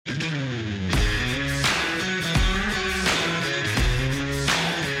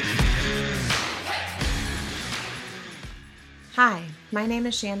My name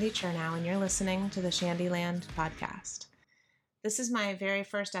is Shandy Chernow, and you're listening to the Shandyland podcast. This is my very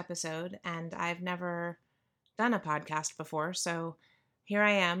first episode, and I've never done a podcast before, so here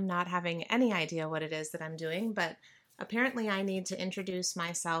I am, not having any idea what it is that I'm doing, but apparently I need to introduce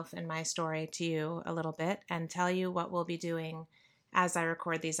myself and my story to you a little bit and tell you what we'll be doing as I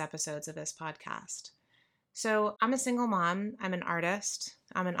record these episodes of this podcast. So I'm a single mom, I'm an artist,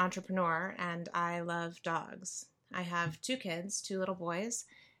 I'm an entrepreneur, and I love dogs. I have 2 kids, 2 little boys,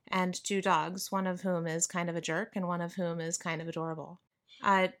 and 2 dogs, one of whom is kind of a jerk and one of whom is kind of adorable.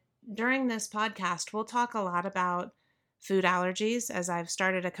 During this podcast, we'll talk a lot about food allergies, as I've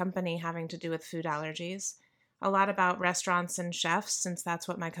started a company having to do with food allergies, a lot about restaurants and chefs, since that's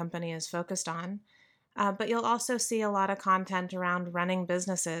what my company is focused on. But you'll also see a lot of content around running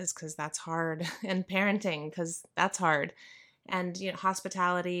businesses, because that's hard, and parenting, because that's hard, and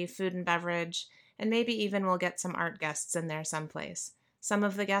hospitality, food and beverage, and maybe even we'll get some art guests in there someplace. Some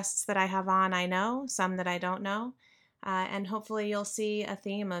of the guests that I have on I know, some that I don't know, and hopefully you'll see a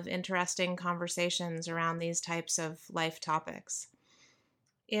theme of interesting conversations around these types of life topics.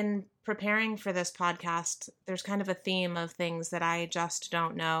 In preparing for this podcast, there's kind of a theme of things that I just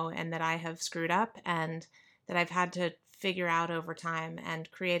don't know and that I have screwed up and that I've had to figure out over time, and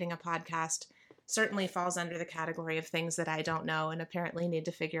creating a podcast certainly falls under the category of things that I don't know and apparently need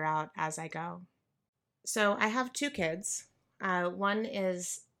to figure out as I go. So I have 2 kids. One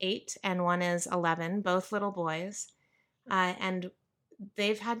is 8 and one is 11, both little boys. And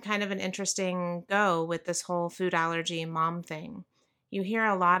they've had kind of an interesting go with this whole food allergy mom thing. You hear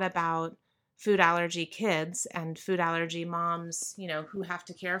a lot about food allergy kids and food allergy moms, who have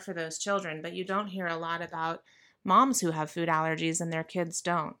to care for those children, but you don't hear a lot about moms who have food allergies and their kids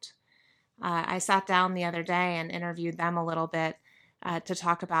don't. I sat down the other day and interviewed them a little bit to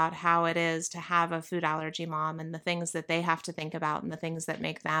talk about how it is to have a food allergy mom and the things that they have to think about and the things that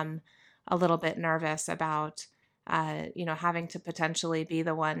make them a little bit nervous about, having to potentially be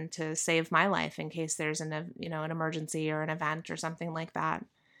the one to save my life in case there's an emergency or an event or something like that.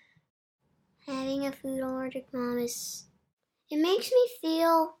 Having a food allergic mom it makes me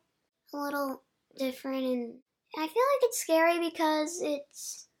feel a little different, and I feel like it's scary because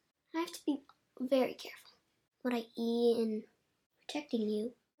I have to be very careful what I eat and protecting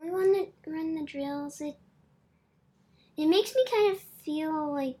you. We want to run the drills. It makes me kind of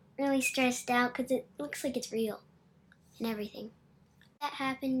feel like really stressed out because it looks like it's real and everything. If that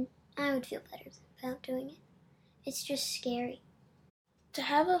happened, I would feel better about doing it. It's just scary. To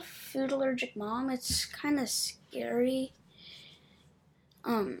have a food allergic mom, it's kind of scary.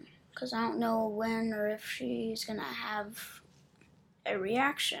 Because I don't know when or if she's gonna have a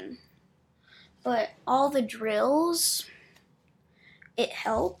reaction. But all the drills, it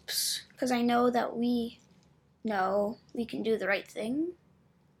helps, because I know that we know we can do the right thing,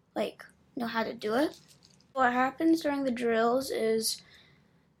 know how to do it. What happens during the drills is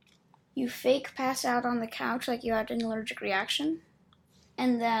you fake pass out on the couch like you had an allergic reaction,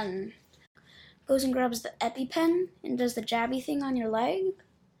 and then goes and grabs the EpiPen and does the jabby thing on your leg,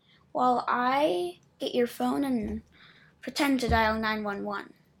 while I get your phone and pretend to dial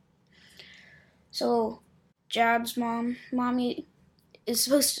 911. So Jab's mommy is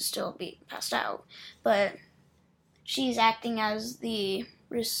supposed to still be passed out, but she's acting as the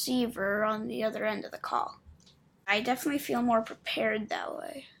receiver on the other end of the call. I definitely feel more prepared that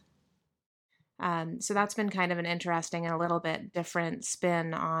way. So that's been kind of an interesting and a little bit different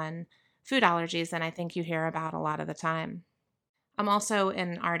spin on food allergies than I think you hear about a lot of the time. I'm also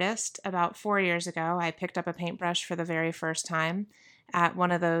an artist. About 4 years ago, I picked up a paintbrush for the very first time at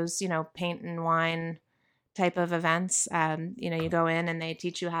one of those, paint and wine type of events. You go in and they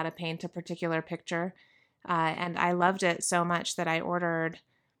teach you how to paint a particular picture. And I loved it so much that I ordered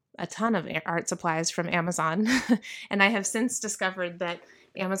a ton of art supplies from Amazon. And I have since discovered that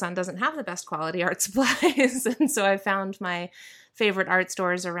Amazon doesn't have the best quality art supplies. And so I found my favorite art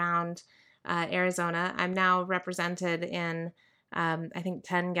stores around Arizona. I'm now represented in, I think,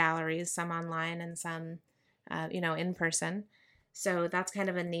 10 galleries, some online and some, in person. So that's kind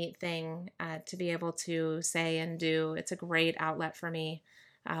of a neat thing to be able to say and do. It's a great outlet for me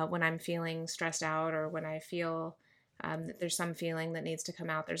when I'm feeling stressed out or when I feel that there's some feeling that needs to come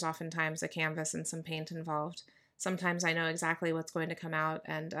out. There's oftentimes a canvas and some paint involved. Sometimes I know exactly what's going to come out,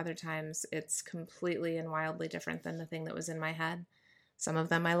 and other times it's completely and wildly different than the thing that was in my head. Some of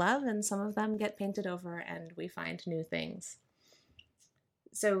them I love, and some of them get painted over, and we find new things.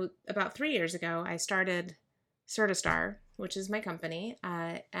 So about 3 years ago, I started Certistar, which is my company,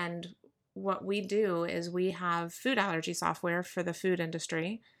 and what we do is we have food allergy software for the food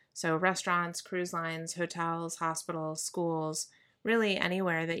industry. So restaurants, cruise lines, hotels, hospitals, schools, really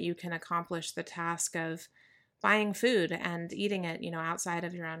anywhere that you can accomplish the task of buying food and eating it, outside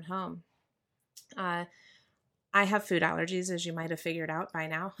of your own home. I have food allergies, as you might have figured out by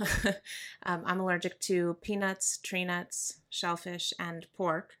now. I'm allergic to peanuts, tree nuts, shellfish, and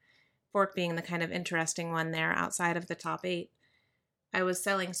pork. Pork being the kind of interesting one there outside of the top 8. I was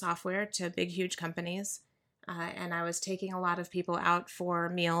selling software to big, huge companies, and I was taking a lot of people out for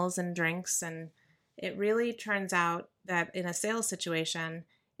meals and drinks, and it really turns out that in a sales situation,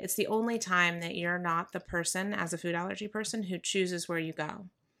 it's the only time that you're not the person, as a food allergy person, who chooses where you go.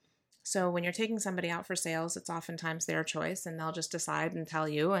 So when you're taking somebody out for sales, it's oftentimes their choice, and they'll just decide and tell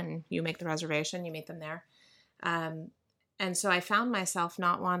you, and you make the reservation, you meet them there. And so I found myself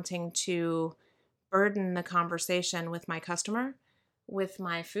not wanting to burden the conversation with my customer with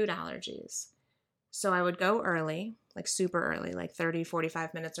my food allergies. So I would go early, like super early, like 30,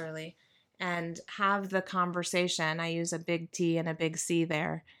 45 minutes early, and have the conversation. I use a big T and a big C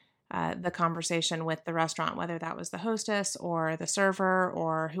there. The conversation with the restaurant, whether that was the hostess or the server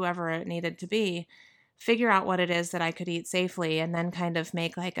or whoever it needed to be, figure out what it is that I could eat safely, and then kind of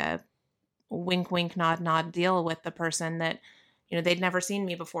make like a wink, wink, nod, nod deal with the person that, they'd never seen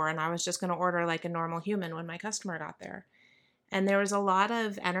me before, and I was just going to order like a normal human when my customer got there. And there was a lot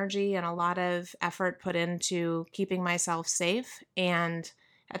of energy and a lot of effort put into keeping myself safe, and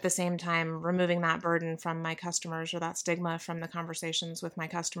at the same time removing that burden from my customers, or that stigma from the conversations with my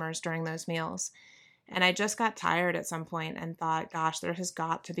customers during those meals. And I just got tired at some point and thought, gosh, there has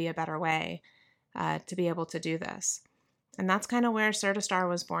got to be a better way to be able to do this. And that's kind of where Certastar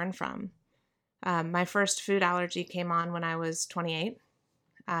was born from. My first food allergy came on when I was 28.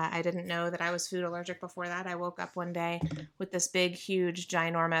 I didn't know that I was food allergic before that. I woke up one day with this big, huge,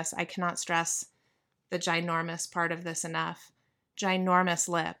 ginormous, I cannot stress the ginormous part of this enough, ginormous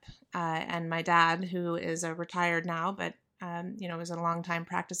lip. And my dad, who is a retired now, but, was a long-time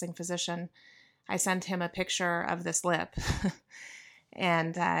practicing physician, I sent him a picture of this lip.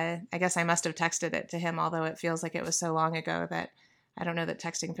 And I guess I must have texted it to him, although it feels like it was so long ago that I don't know that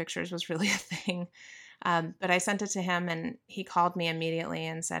texting pictures was really a thing. But I sent it to him, and he called me immediately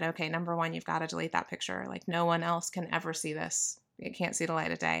and said, okay, number one, you've got to delete that picture. Like, no one else can ever see this. It can't see the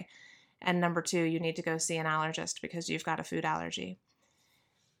light of day. And number two, you need to go see an allergist because you've got a food allergy.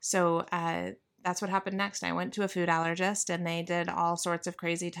 So that's what happened next. I went to a food allergist, and they did all sorts of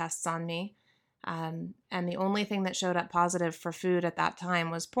crazy tests on me. And the only thing that showed up positive for food at that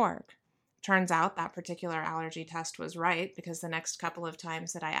time was pork. Turns out that particular allergy test was right, because the next couple of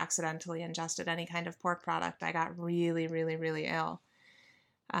times that I accidentally ingested any kind of pork product, I got really, really, really ill.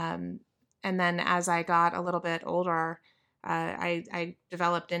 And then as I got a little bit older, I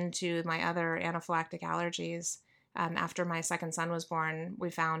developed into my other anaphylactic allergies. After my second son was born, we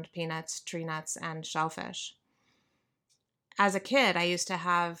found peanuts, tree nuts, and shellfish. As a kid, I used to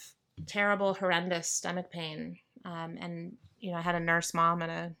have terrible, horrendous stomach pain. And, I had a nurse mom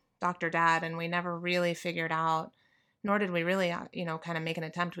and a doctor dad, and we never really figured out, nor did we really, kind of make an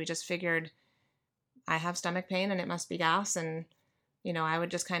attempt. We just figured I have stomach pain and it must be gas. And, I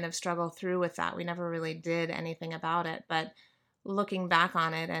would just kind of struggle through with that. We never really did anything about it. But looking back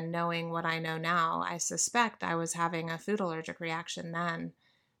on it and knowing what I know now, I suspect I was having a food allergic reaction then.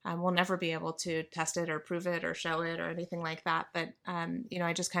 We'll never be able to test it or prove it or show it or anything like that. But,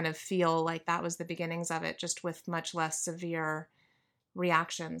 I just kind of feel like that was the beginnings of it, just with much less severe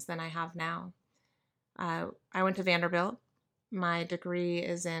reactions than I have now. I went to Vanderbilt. My degree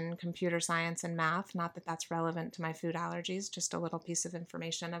is in computer science and math. Not that that's relevant to my food allergies, just a little piece of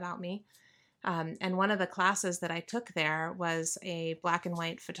information about me. And one of the classes that I took there was a black and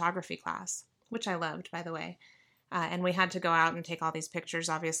white photography class, which I loved, by the way. And we had to go out and take all these pictures,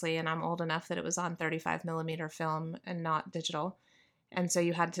 obviously, and I'm old enough that it was on 35 millimeter film and not digital. And so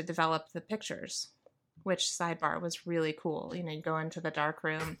you had to develop the pictures, which, sidebar, was really cool. You go into the dark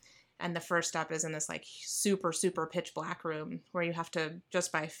room, and the first step is in this like super, super pitch black room where you have to,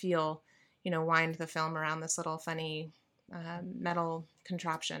 just by feel, wind the film around this little funny metal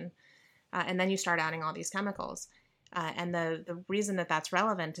contraption. And then you start adding all these chemicals. And the reason that that's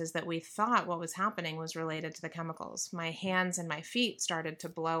relevant is that we thought what was happening was related to the chemicals. My hands and my feet started to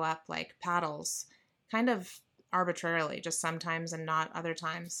blow up like paddles, kind of arbitrarily, just sometimes and not other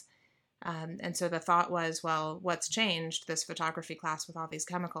times. And so the thought was, well, what's changed? This photography class with all these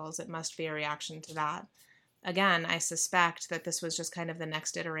chemicals, it must be a reaction to that. Again, I suspect that this was just kind of the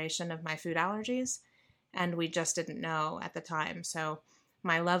next iteration of my food allergies, and we just didn't know at the time. So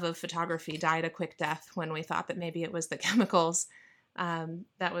my love of photography died a quick death when we thought that maybe it was the chemicals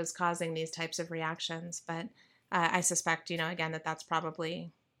that was causing these types of reactions. But I suspect, again, that that's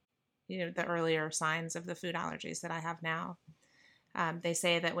probably, the earlier signs of the food allergies that I have now. They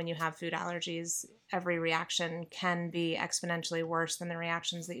say that when you have food allergies, every reaction can be exponentially worse than the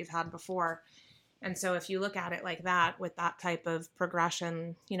reactions that you've had before. And so if you look at it like that, with that type of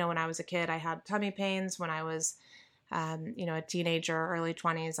progression, when I was a kid, I had tummy pains. When I was, a teenager, early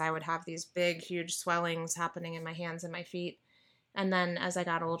 20s, I would have these big, huge swellings happening in my hands and my feet. And then as I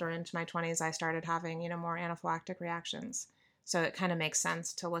got older into my 20s, I started having, more anaphylactic reactions. So it kind of makes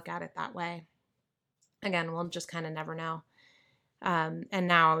sense to look at it that way. Again, we'll just kind of never know. And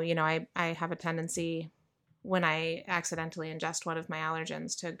now, I have a tendency when I accidentally ingest one of my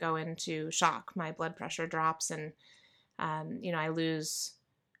allergens to go into shock. My blood pressure drops and, I lose,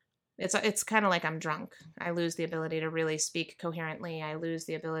 it's kind of like I'm drunk. I lose the ability to really speak coherently. I lose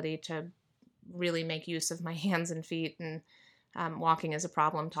the ability to really make use of my hands and feet, and walking is a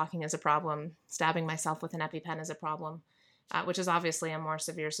problem, talking is a problem, stabbing myself with an EpiPen is a problem, which is obviously a more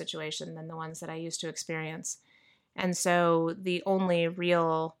severe situation than the ones that I used to experience. And so the only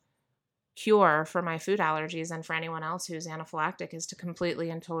real cure for my food allergies and for anyone else who's anaphylactic is to completely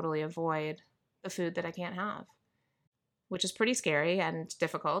and totally avoid the food that I can't have, which is pretty scary and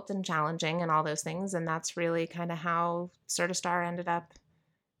difficult and challenging and all those things. And that's really kind of how Certastar ended up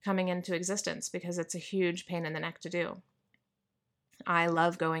coming into existence, because it's a huge pain in the neck to do. I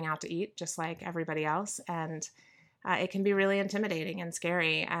love going out to eat just like everybody else, and it can be really intimidating and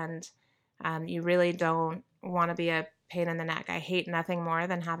scary, and you really don't want to be a pain in the neck. I hate nothing more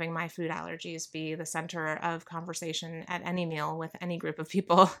than having my food allergies be the center of conversation at any meal with any group of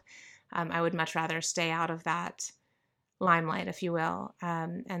people. I would much rather stay out of that limelight, if you will.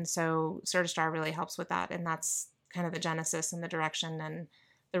 And so Certastar really helps with that. And that's kind of the genesis and the direction and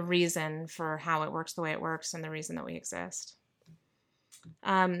the reason for how it works the way it works and the reason that we exist.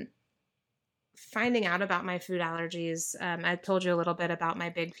 Finding out about my food allergies, I told you a little bit about my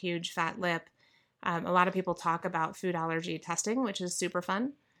big, huge, fat lip. A lot of people talk about food allergy testing, which is super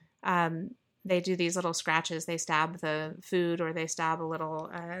fun. They do these little scratches. They stab the food, or they stab a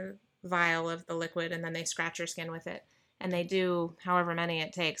little vial of the liquid, and then they scratch your skin with it. And they do however many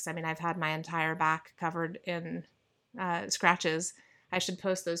it takes. I mean, I've had my entire back covered in scratches. I should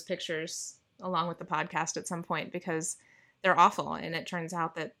post those pictures along with the podcast at some point, because they're awful. And it turns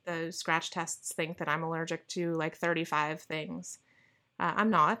out that the scratch tests think that I'm allergic to like 35 things.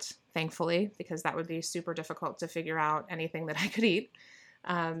 I'm not, thankfully, because that would be super difficult to figure out anything that I could eat.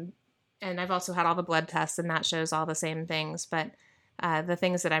 And I've also had all the blood tests, and that shows all the same things. But the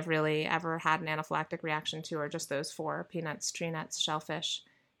things that I've really ever had an anaphylactic reaction to are just those 4: peanuts, tree nuts, shellfish,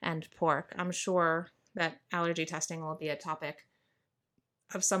 and pork. I'm sure that allergy testing will be a topic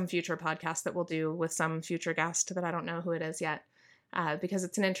of some future podcast that we'll do with some future guest that I don't know who it is yet, because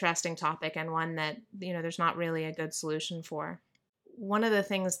it's an interesting topic and one that, there's not really a good solution for. One of the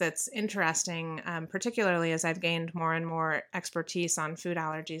things that's interesting, particularly as I've gained more and more expertise on food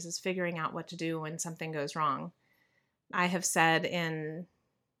allergies, is figuring out what to do when something goes wrong. I have said in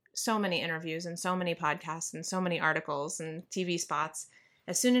so many interviews and so many podcasts and so many articles and TV spots,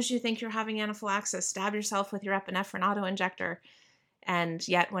 as soon as you think you're having anaphylaxis, stab yourself with your epinephrine auto-injector. And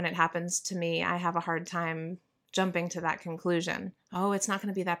yet when it happens to me, I have a hard time jumping to that conclusion. Oh, it's not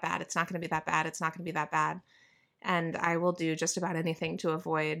going to be that bad. It's not going to be that bad. It's not going to be that bad. And I will do just about anything to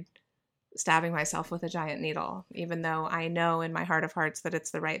avoid stabbing myself with a giant needle, even though I know in my heart of hearts that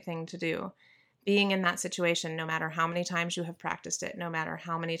it's the right thing to do. Being in that situation, no matter how many times you have practiced it, no matter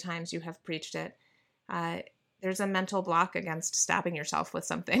how many times you have preached it, there's a mental block against stabbing yourself with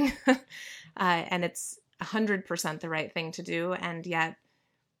something. And it's 100% the right thing to do. And yet,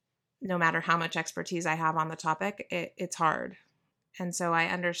 no matter how much expertise I have on the topic, it's hard. And so I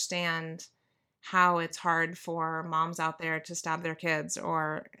understand how it's hard for moms out there to stab their kids,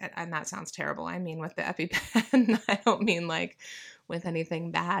 and that sounds terrible. I mean, with the EpiPen, I don't mean like with anything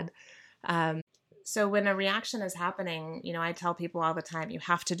bad. So when a reaction is happening, I tell people all the time, you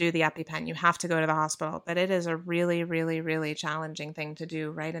have to do the EpiPen, you have to go to the hospital, but it is a really, really, really challenging thing to do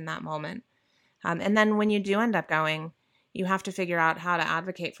right in that moment. And then when you do end up going, you have to figure out how to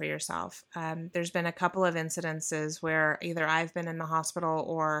advocate for yourself. There's been a couple of incidences where either I've been in the hospital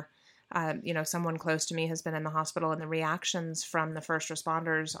or someone close to me has been in the hospital, and the reactions from the first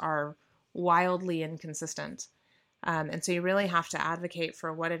responders are wildly inconsistent. And so you really have to advocate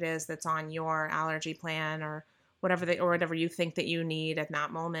for what it is that's on your allergy plan, or whatever you think that you need at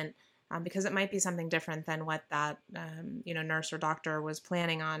that moment, because it might be something different than what that nurse or doctor was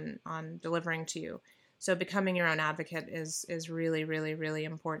planning on delivering to you. So becoming your own advocate is really, really, really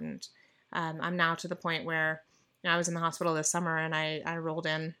important. I'm now to the point where I was in the hospital this summer, and I rolled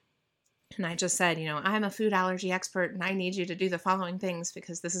in And I just said, I'm a food allergy expert and I need you to do the following things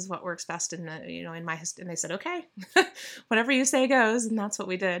because this is what works best in the, in my, and they said, okay, whatever you say goes. And that's what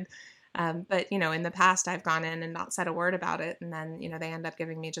we did. But, in the past I've gone in and not said a word about it. And then, they end up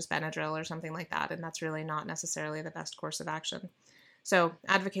giving me just Benadryl or something like that. And that's really not necessarily the best course of action. So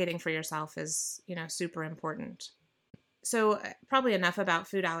advocating for yourself is, super important. So probably enough about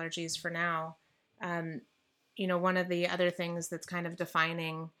food allergies for now. One of the other things that's kind of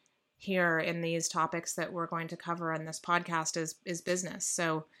defining here in these topics that we're going to cover in this podcast is business.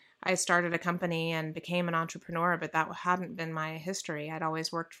 So I started a company and became an entrepreneur, but that hadn't been my history. I'd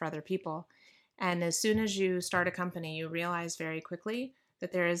always worked for other people. And as soon as you start a company, you realize very quickly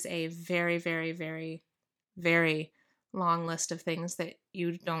that there is a very, very, very, very long list of things that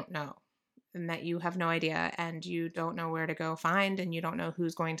you don't know and that you have no idea and you don't know where to go find and you don't know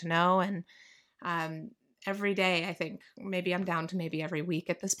who's going to know. And every day, I think, maybe I'm down to maybe every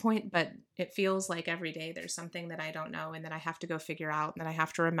week at this point, but it feels like every day there's something that I don't know and that I have to go figure out and that I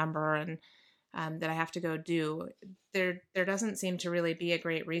have to remember and that I have to go do. There doesn't seem to really be a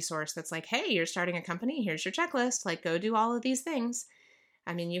great resource that's like, hey, you're starting a company, here's your checklist, like go do all of these things.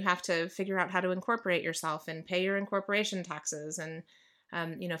 I mean, you have to figure out how to incorporate yourself and pay your incorporation taxes and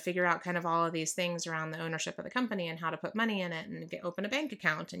figure out kind of all of these things around the ownership of the company and how to put money in it and open a bank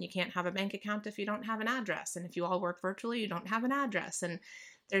account. And you can't have a bank account if you don't have an address. And if you all work virtually, you don't have an address. And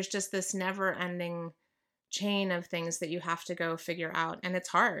there's just this never ending chain of things that you have to go figure out. And it's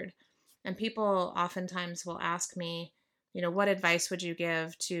hard. And people oftentimes will ask me, what advice would you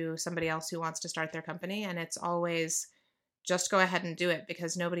give to somebody else who wants to start their company? And it's always just go ahead and do it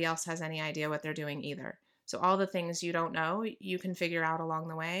because nobody else has any idea what they're doing either. So all the things you don't know, you can figure out along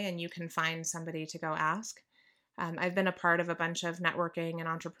the way and you can find somebody to go ask. I've been a part of a bunch of networking and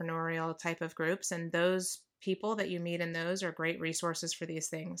entrepreneurial type of groups, and those people that you meet in those are great resources for these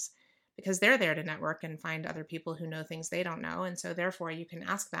things because they're there to network and find other people who know things they don't know. And so therefore you can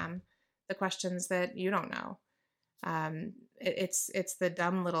ask them the questions that you don't know. It's the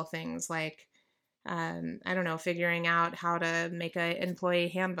dumb little things like, I don't know, figuring out how to make an employee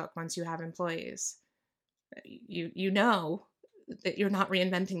handbook once you have employees. You know that you're not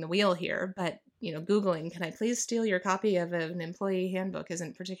reinventing the wheel here, but Googling, can I please steal your copy of an employee handbook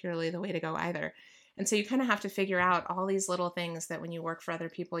isn't particularly the way to go either. And so you kind of have to figure out all these little things that when you work for other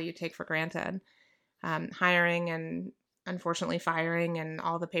people, you take for granted. Hiring and unfortunately firing and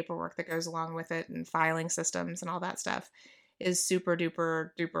all the paperwork that goes along with it and filing systems and all that stuff is super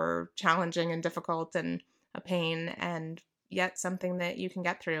duper duper challenging and difficult and a pain, and yet something that you can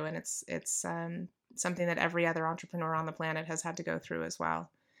get through. And it's something that every other entrepreneur on the planet has had to go through as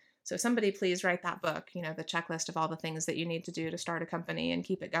well. So somebody please write that book, the checklist of all the things that you need to do to start a company and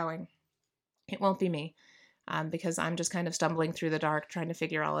keep it going. It won't be me because I'm just kind of stumbling through the dark trying to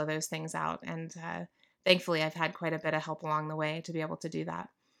figure all of those things out. And thankfully, I've had quite a bit of help along the way to be able to do that.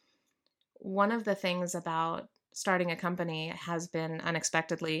 One of the things about starting a company has been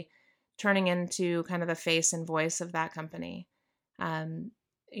unexpectedly turning into kind of the face and voice of that company.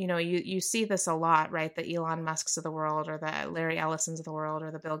 You see this a lot, right? The Elon Musks of the world or the Larry Ellisons of the world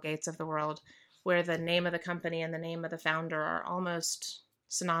or the Bill Gates of the world, where the name of the company and the name of the founder are almost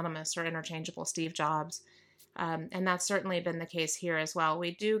synonymous or interchangeable, Steve Jobs. And that's certainly been the case here as well.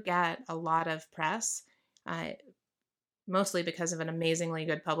 We do get a lot of press, mostly because of an amazingly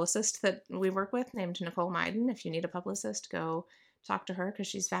good publicist that we work with named Nicole Meiden. If you need a publicist, go talk to her because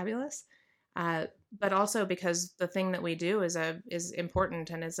she's fabulous. But also because the thing that we do is important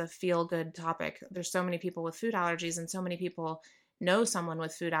and is a feel-good topic. There's so many people with food allergies and so many people know someone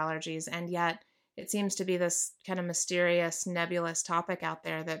with food allergies, and yet it seems to be this kind of mysterious, nebulous topic out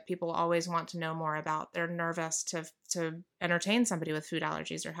there that people always want to know more about. They're nervous to entertain somebody with food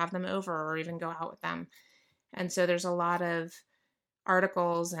allergies or have them over or even go out with them. And so there's a lot of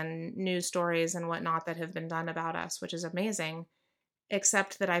articles and news stories and whatnot that have been done about us, which is amazing,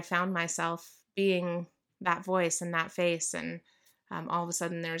 except that I found myself being that voice and that face. And all of a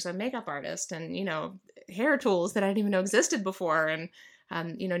sudden there's a makeup artist and, hair tools that I didn't even know existed before and,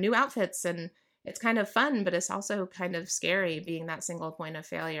 new outfits. And it's kind of fun, but it's also kind of scary being that single point of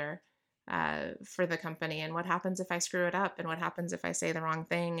failure for the company. And what happens if I screw it up? And what happens if I say the wrong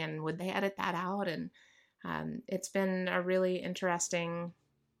thing? And would they edit that out? And it's been a really interesting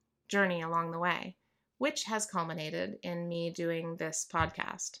journey along the way, which has culminated in me doing this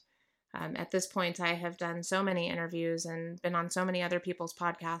podcast. At this point, I have done so many interviews and been on so many other people's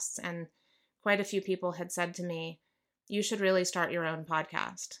podcasts, and quite a few people had said to me, you should really start your own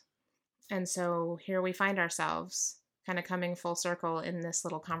podcast. And so here we find ourselves kind of coming full circle in this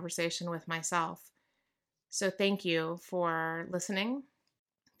little conversation with myself. So thank you for listening.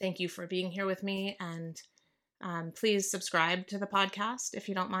 Thank you for being here with me, and please subscribe to the podcast if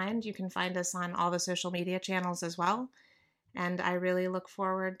you don't mind. You can find us on all the social media channels as well, and I really look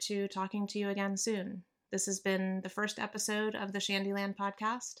forward to talking to you again soon. This has been the first episode of the Shandyland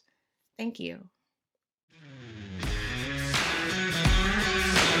podcast. Thank you.